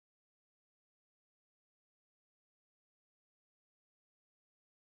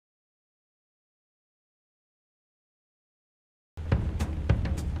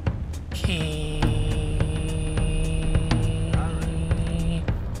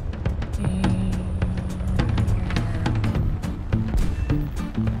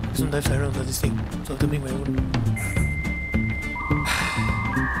some dive siren on this thing, so I have to make my own.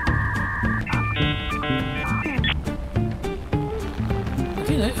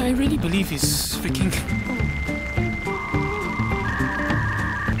 Okay, I really believe he's freaking...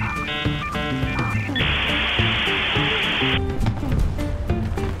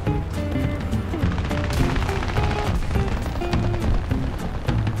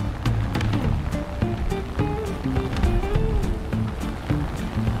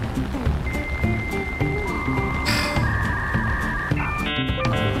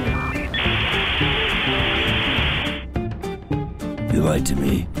 You lied to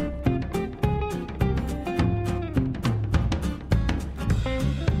me.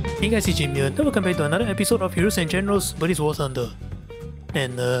 Hey guys, it's Jim here, and welcome back to another episode of Heroes and Generals, but it's warthunder.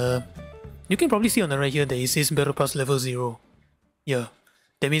 And you can probably see on the right here that it says Battle Pass level 0. Yeah,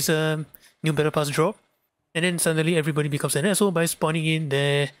 that means a new Battle Pass drop, and then suddenly everybody becomes an asshole by spawning in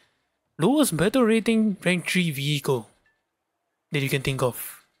their lowest battle rating rank 3 vehicle that you can think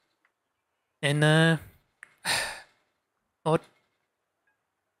of. And Odd.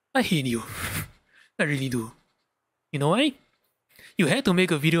 I hate you. I really do. You know why? You had to make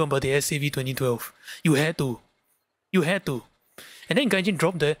a video about the SAV 2012. You had to. You had to. And then Gaijin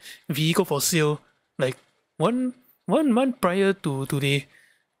dropped the vehicle for sale like one month prior to today.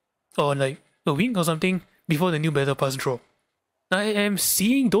 Or like a week or something before the new Battle Pass drop. I am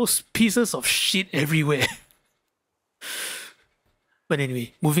seeing those pieces of shit everywhere. But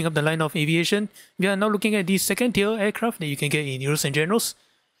anyway, moving up the line of aviation, we are now looking at the second tier aircraft that you can get in Heroes and Generals.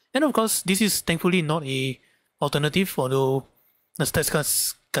 And of course, this is thankfully not a alternative, although the stats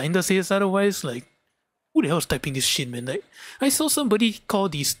cards kinda says otherwise. Like, who the hell is typing this shit, man? Like, I saw somebody call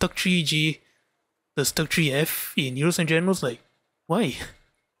the Stuck 3G the Stuck 3F in Heroes and Generals. Like, why?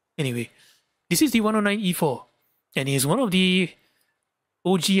 Anyway, this is the 109 E4, and it is one of the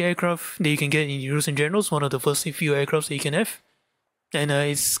OG aircraft that you can get in Heroes and Generals, one of the first few aircrafts that you can have. And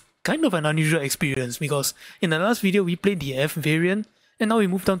it's kind of an unusual experience because in the last video we played the F variant, and now we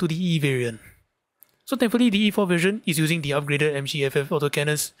moved down to the E variant. So thankfully the E4 version is using the upgraded MGFF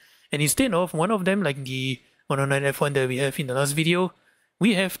autocannons, and instead of one of them like the 109 F1 that we have in the last video,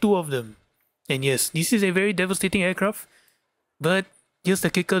 we have two of them. And yes, this is a very devastating aircraft, but here's the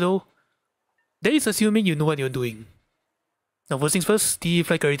kicker though, that is assuming you know what you're doing. Now first things first, the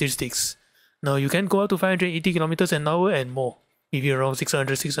flight characteristics. Now you can go up to 580 kilometers an hour and more, maybe around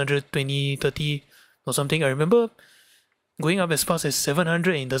 600, 620, 30 or something. I remember going up as fast as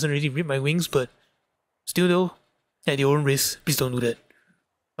 700 and it doesn't really rip my wings, but still though, at your own risk, please don't do that.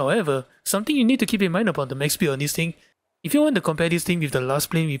 However, something you need to keep in mind about the max speed on this thing, if you want to compare this thing with the last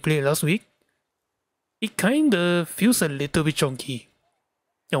plane we played last week, it kinda feels a little bit chunky.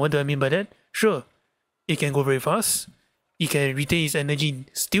 And what do I mean by that? Sure, it can go very fast, it can retain its energy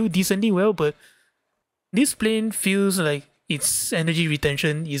still decently well, but this plane feels like its energy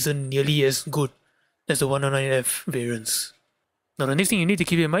retention isn't nearly as good as the 109F variants. Now the next thing you need to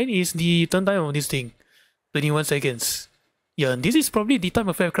keep in mind is the turn time of this thing, 21 seconds. Yeah, this is probably the type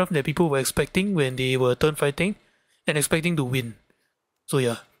of aircraft that people were expecting when they were turn fighting and expecting to win. So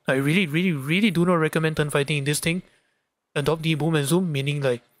yeah, I really do not recommend turn fighting in this thing. Adopt the boom and zoom, meaning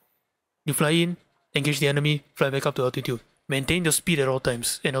like you fly in, engage the enemy, fly back up to altitude. Maintain your speed at all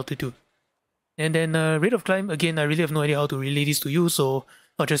times and altitude. And then rate of climb, again I really have no idea how to relay this to you, so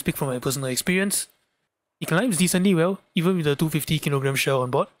I'll just speak from my personal experience. It climbs decently well, even with the 250 kg shell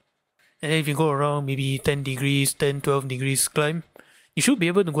on board. And then if you go around maybe 10 degrees, 10-12 degrees climb, you should be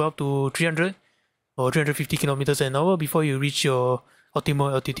able to go up to 300 or 350 kilometers an hour before you reach your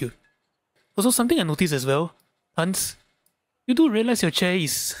optimal altitude. Also, something I noticed as well, Hans, you do realize your chair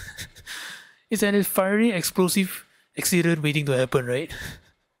is it's an fiery explosive accident waiting to happen, right?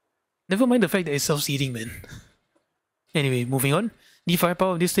 Never mind the fact that it's self-seating, man. Anyway, moving on, the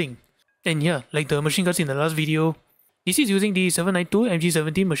firepower of this thing. And yeah, like the machine guns in the last video, this is using the 792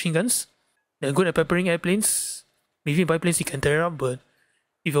 MG17 machine guns. They're good at peppering airplanes. Maybe biplanes you can tear up, but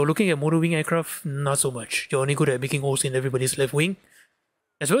if you're looking at motor wing aircraft, not so much. You're only good at making holes in everybody's left wing,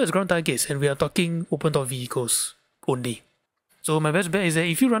 as well as ground targets, and we are talking open top vehicles only. So my best bet is that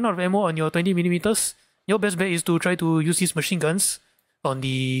if you run out of ammo on your 20mm, your best bet is to try to use these machine guns on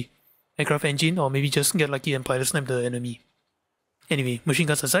the aircraft engine, or maybe just get lucky and pilot snipe the enemy. Anyway, machine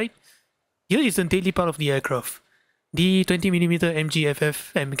guns aside, here is the deadly part of the aircraft, the 20mm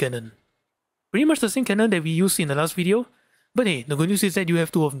MGFF M cannon. Pretty much the same cannon that we used in the last video, but hey, the good news is that you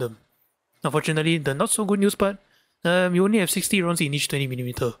have two of them. Unfortunately, the not so good news part, you only have 60 rounds in each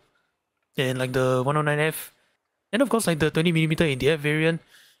 20mm. And like the 109F, and of course like the 20mm in the F variant,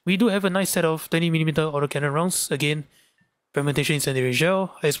 we do have a nice set of 20mm autocannon rounds. Again, fragmentation incendiary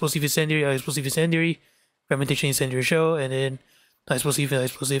shell, high explosive incendiary, fragmentation incendiary shell, and then high explosive,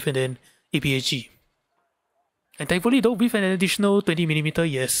 and then APHG. And thankfully though, with an additional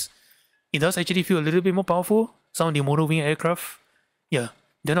 20mm, yes, it does actually feel a little bit more powerful. Some of the monowing aircraft, yeah,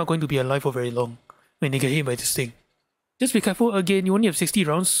 they're not going to be alive for very long when they get hit by this thing. Just be careful, again, you only have 60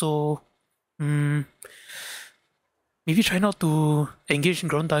 rounds, so maybe try not to engage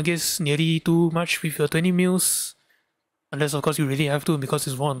ground targets nearly too much with your 20 mils. Unless of course you really have to, because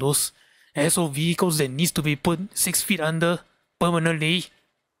it's one of those SO vehicles that needs to be put 6 feet under permanently.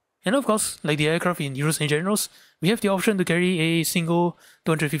 And of course, like the aircraft in Heroes and Generals, we have the option to carry a single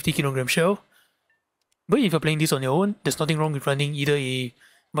 250kg shell. But if you're playing this on your own, there's nothing wrong with running either a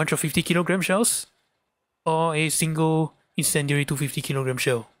bunch of 50kg shells or a single incendiary 250kg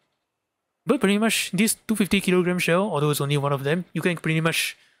shell. But pretty much this 250kg shell, although it's only one of them, you can pretty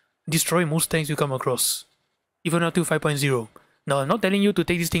much destroy most tanks you come across, even up to 5.0. Now I'm not telling you to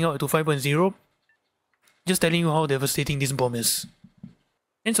take this thing out to 5.0, just telling you how devastating this bomb is.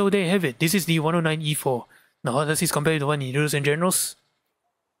 And so there you have it, this is the 109 E4. Now how does this compare to the one in Heroes and Generals?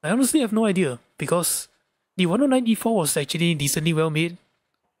 I honestly have no idea, because the 109 E4 was actually decently well made.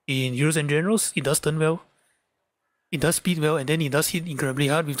 In Heroes and Generals, it does turn well, it does speed well, and then it does hit incredibly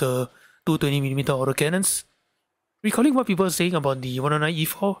hard with the 220mm autocannons. Recalling what people are saying about the 109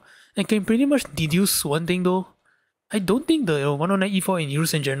 E4, I can pretty much deduce one thing though. I don't think the 109 E4 in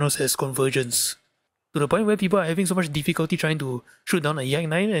Heroes and Generals has convergence. To the point where people are having so much difficulty trying to shoot down a Yak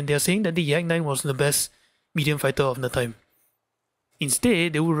 9, and they're saying that the Yak 9 was the best medium fighter of the time.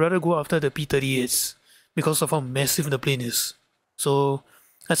 Instead, they would rather go after the P-38s because of how massive the plane is. So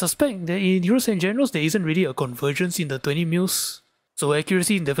I suspect that in Heroes and Generals there isn't really a convergence in the 20 mils. So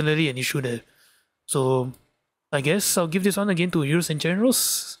accuracy is definitely an issue there. So I guess I'll give this one again to Heroes and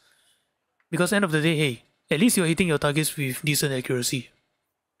Generals. Because end of the day, hey, at least you're hitting your targets with decent accuracy.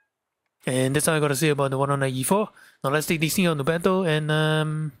 And that's all I gotta say about the 109 E4. Now let's take this thing out to battle,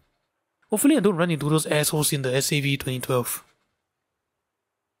 and hopefully I don't run into those assholes in the SAV 2012.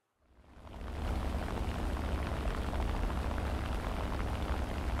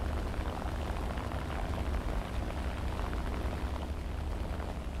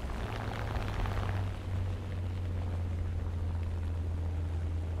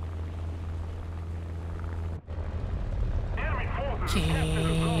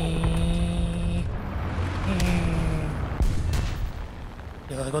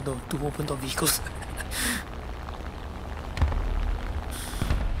 Yeah, I got the two open top vehicles.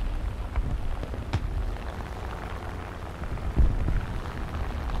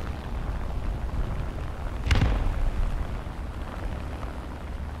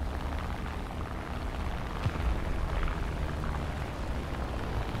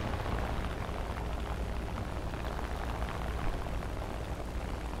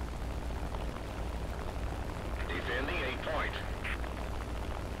 Defending a point.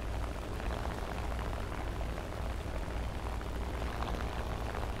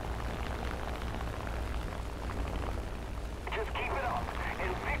 Just keep it up,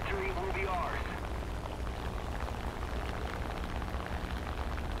 and victory will be ours.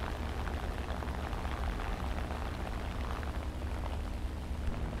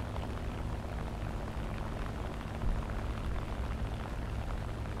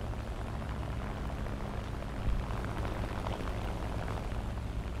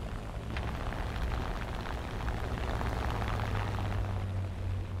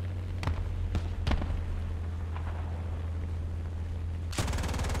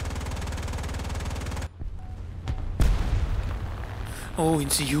 Oh,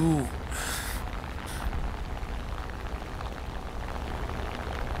 it's you.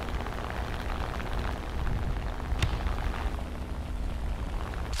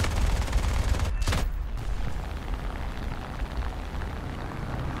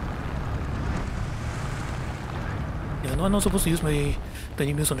 Yeah, no, I'm not supposed to use my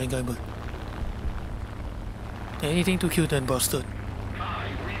 20 mils on that guy, but anything to kill that bastard.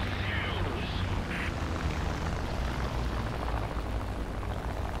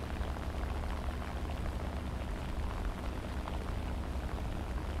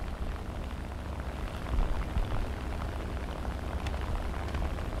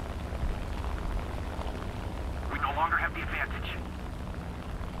 Longer have the advantage.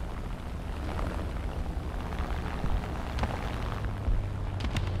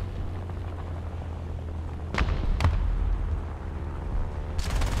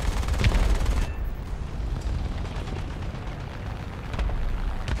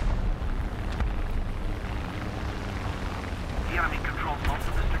 The enemy controls most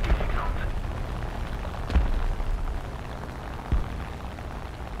of the strategic zones.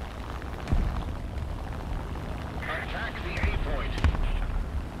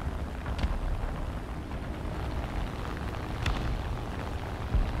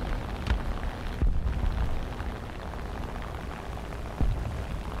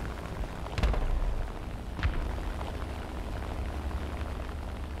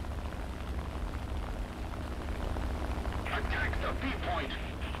 B point.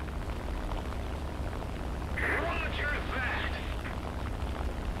 Roger that.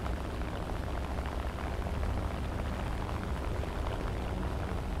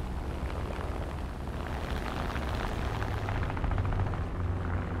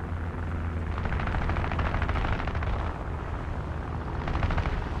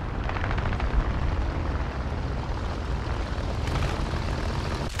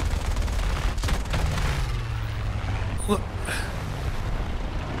 What?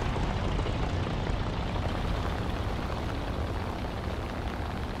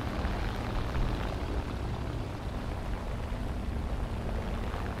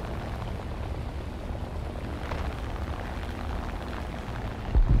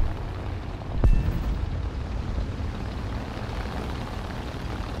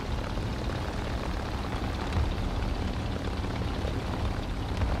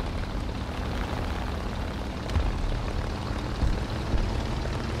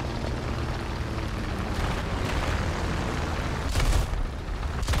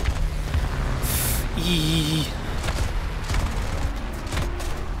 Yee.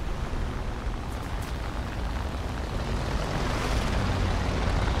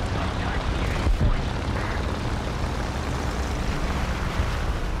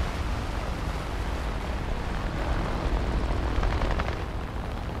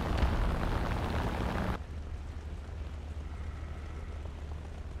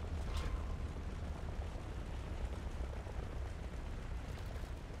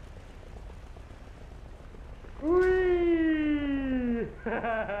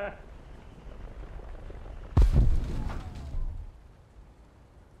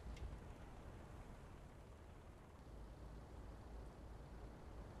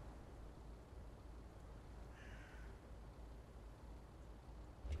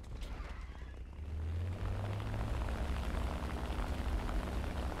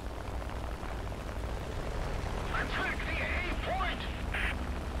 Attack the A point.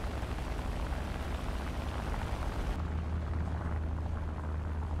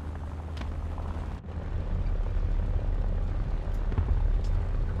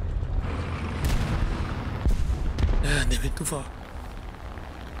 Ah, damn it, too far.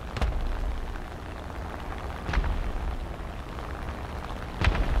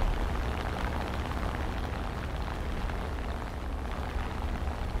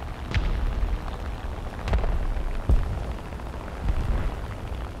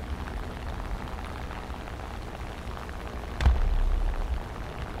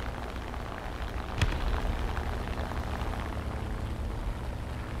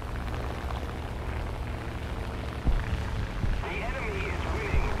 The enemy is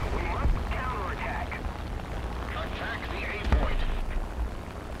winning. We must counterattack. Attack the A point.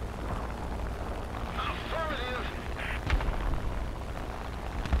 Affirmative.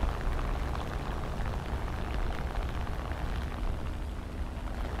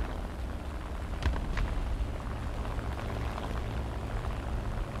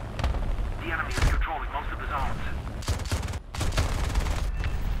 The enemy is controlling most of the zones.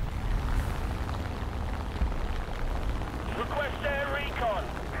 Request air recon.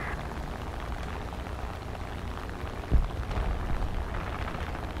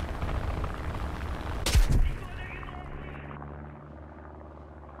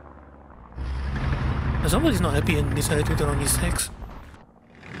 Somebody's not happy and decided to turn on his hex.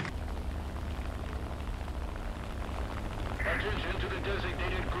 Attention to the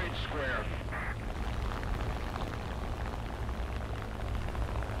designated grid square.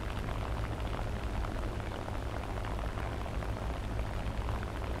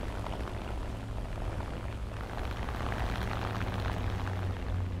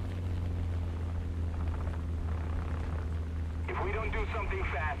 If we don't do something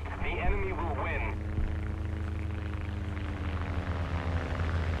fast, the enemy will win.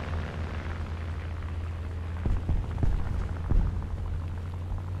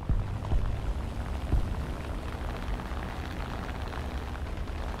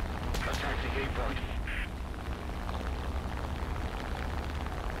 Attack the A point.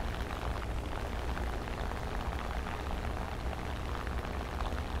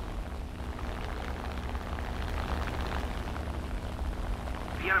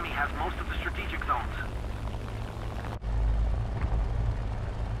 The enemy has most of the strategic zones.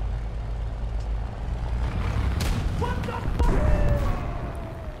 What the fuck?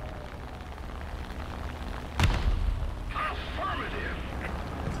 Affirmative.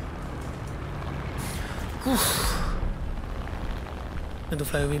 And to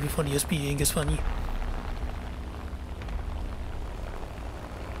fly away before the SPA gets funny.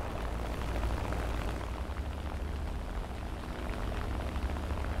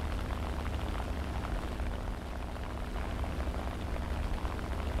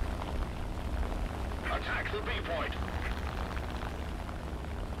 the B point.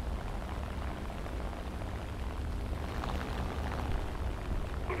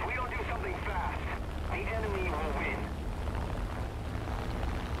 If we don't do something fast, the enemy will win.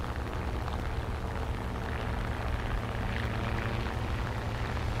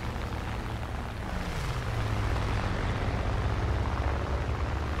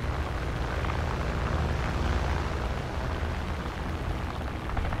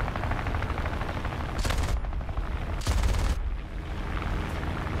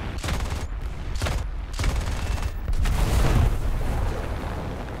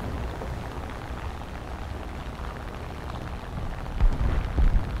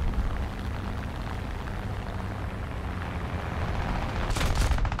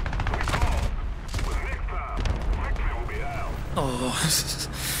 Oh.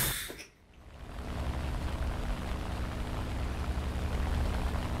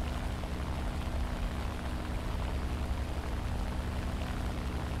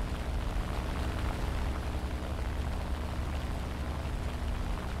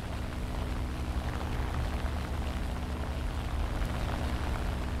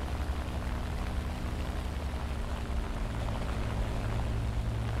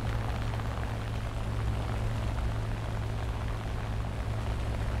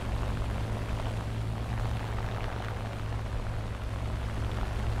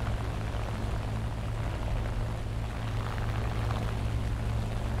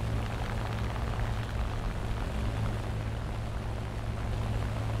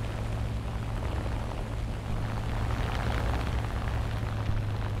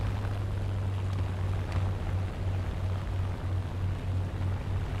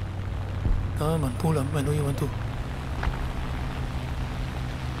 Come on, pull up. I know you want to.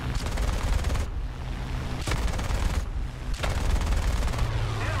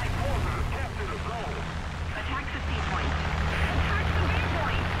 Attack the C point. Attack the B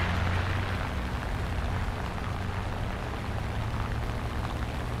point.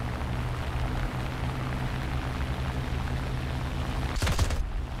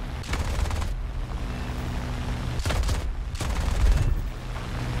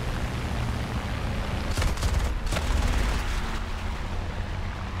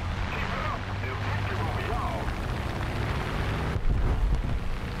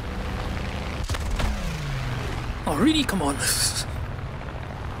 Oh, really? Come on.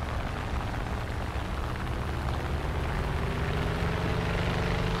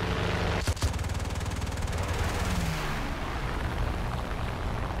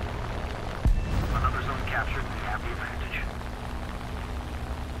 Another zone captured. We have the advantage.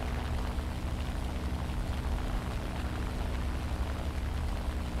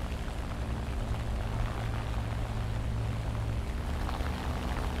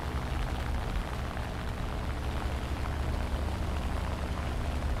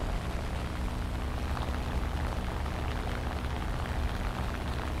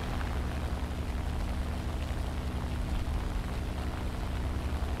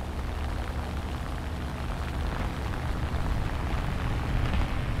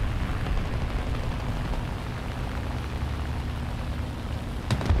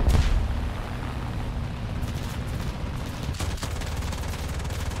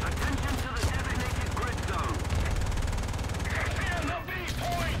 Attention to the designated grid zone. And the B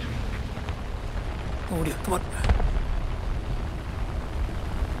point. Oh dear, come on.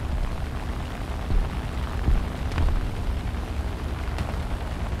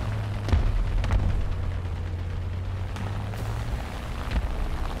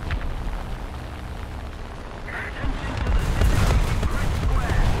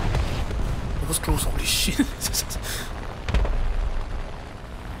 That was close, holy shit.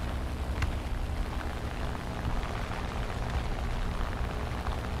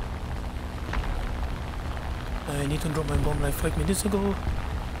 I need to drop my bomb like 5 minutes ago.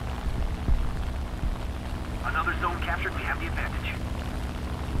 Another zone captured. We have the advantage.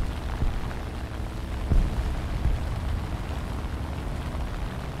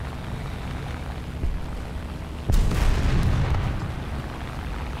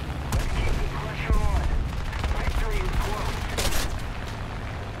 Let's keep the pressure on. Victory is close.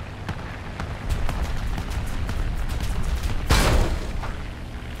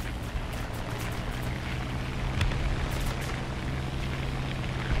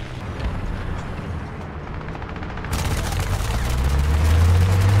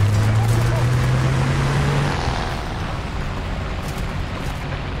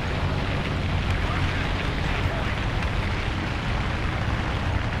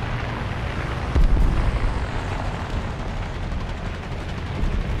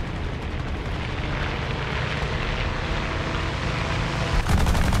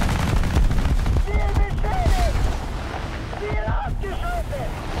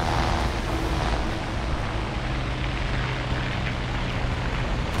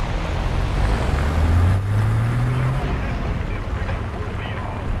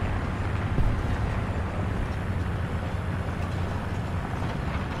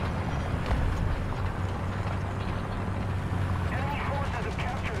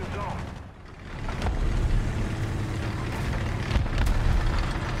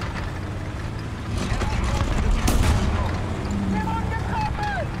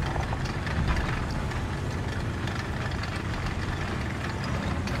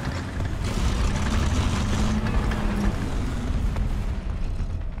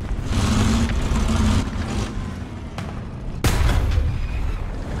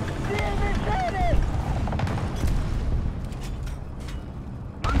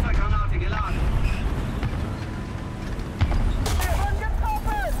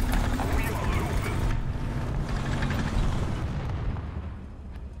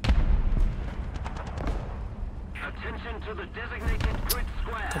 to the designated grid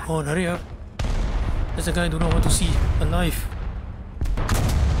square. Come on, hurry up. There's a guy I do not want to see alive.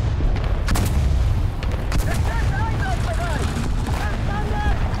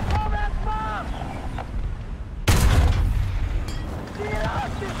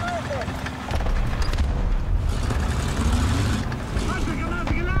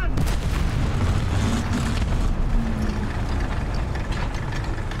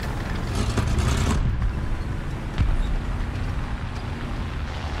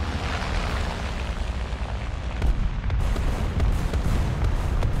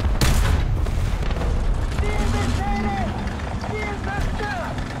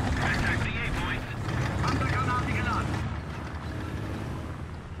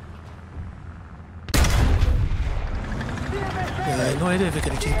 Yeah, I have no idea if I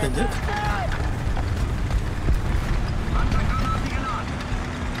can actually pin it.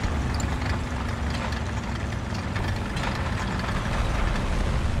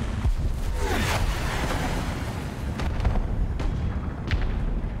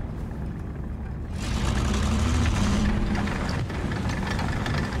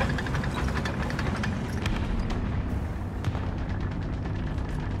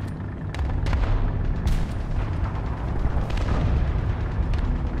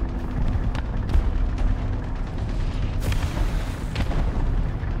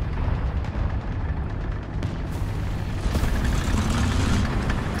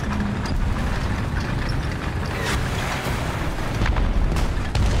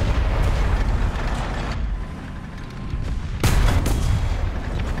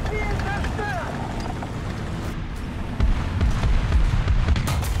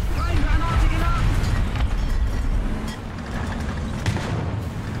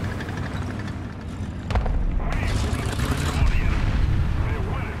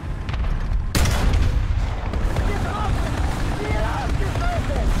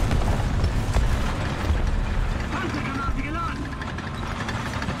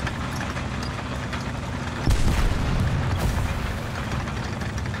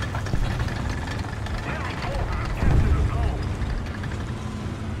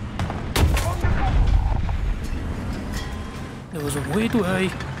 That was way too high.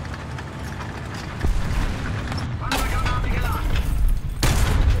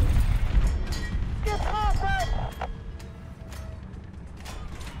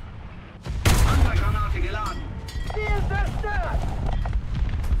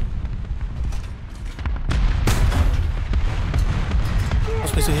 I was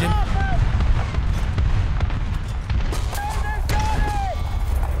supposed to hit him.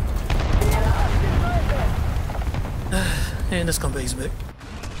 And the scumbag's back.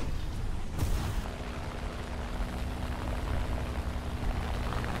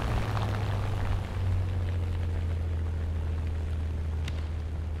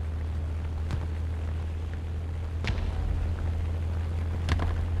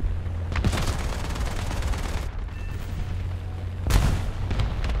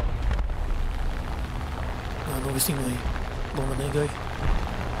 I'm not wasting my bomb on that guy.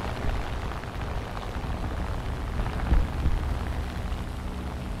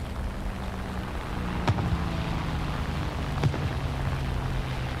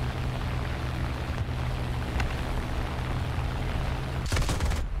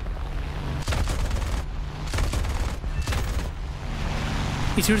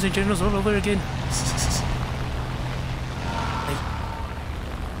 It's heroes and generals all over again. Attack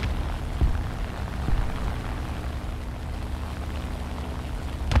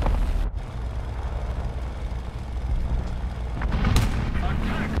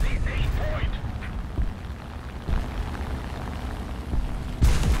the A point.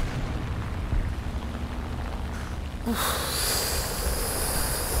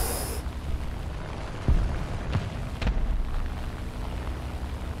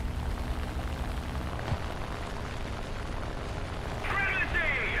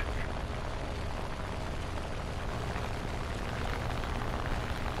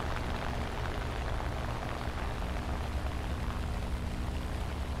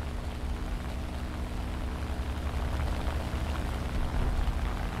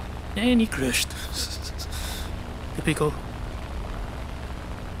 And he crashed. Typical.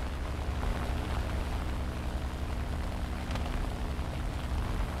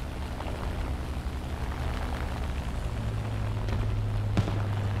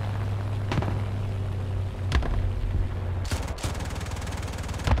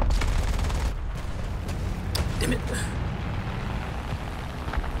 Damn it.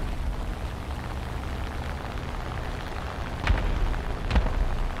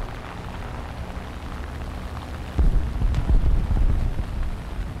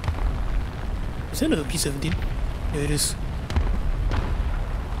 Is that a P-17? There it is.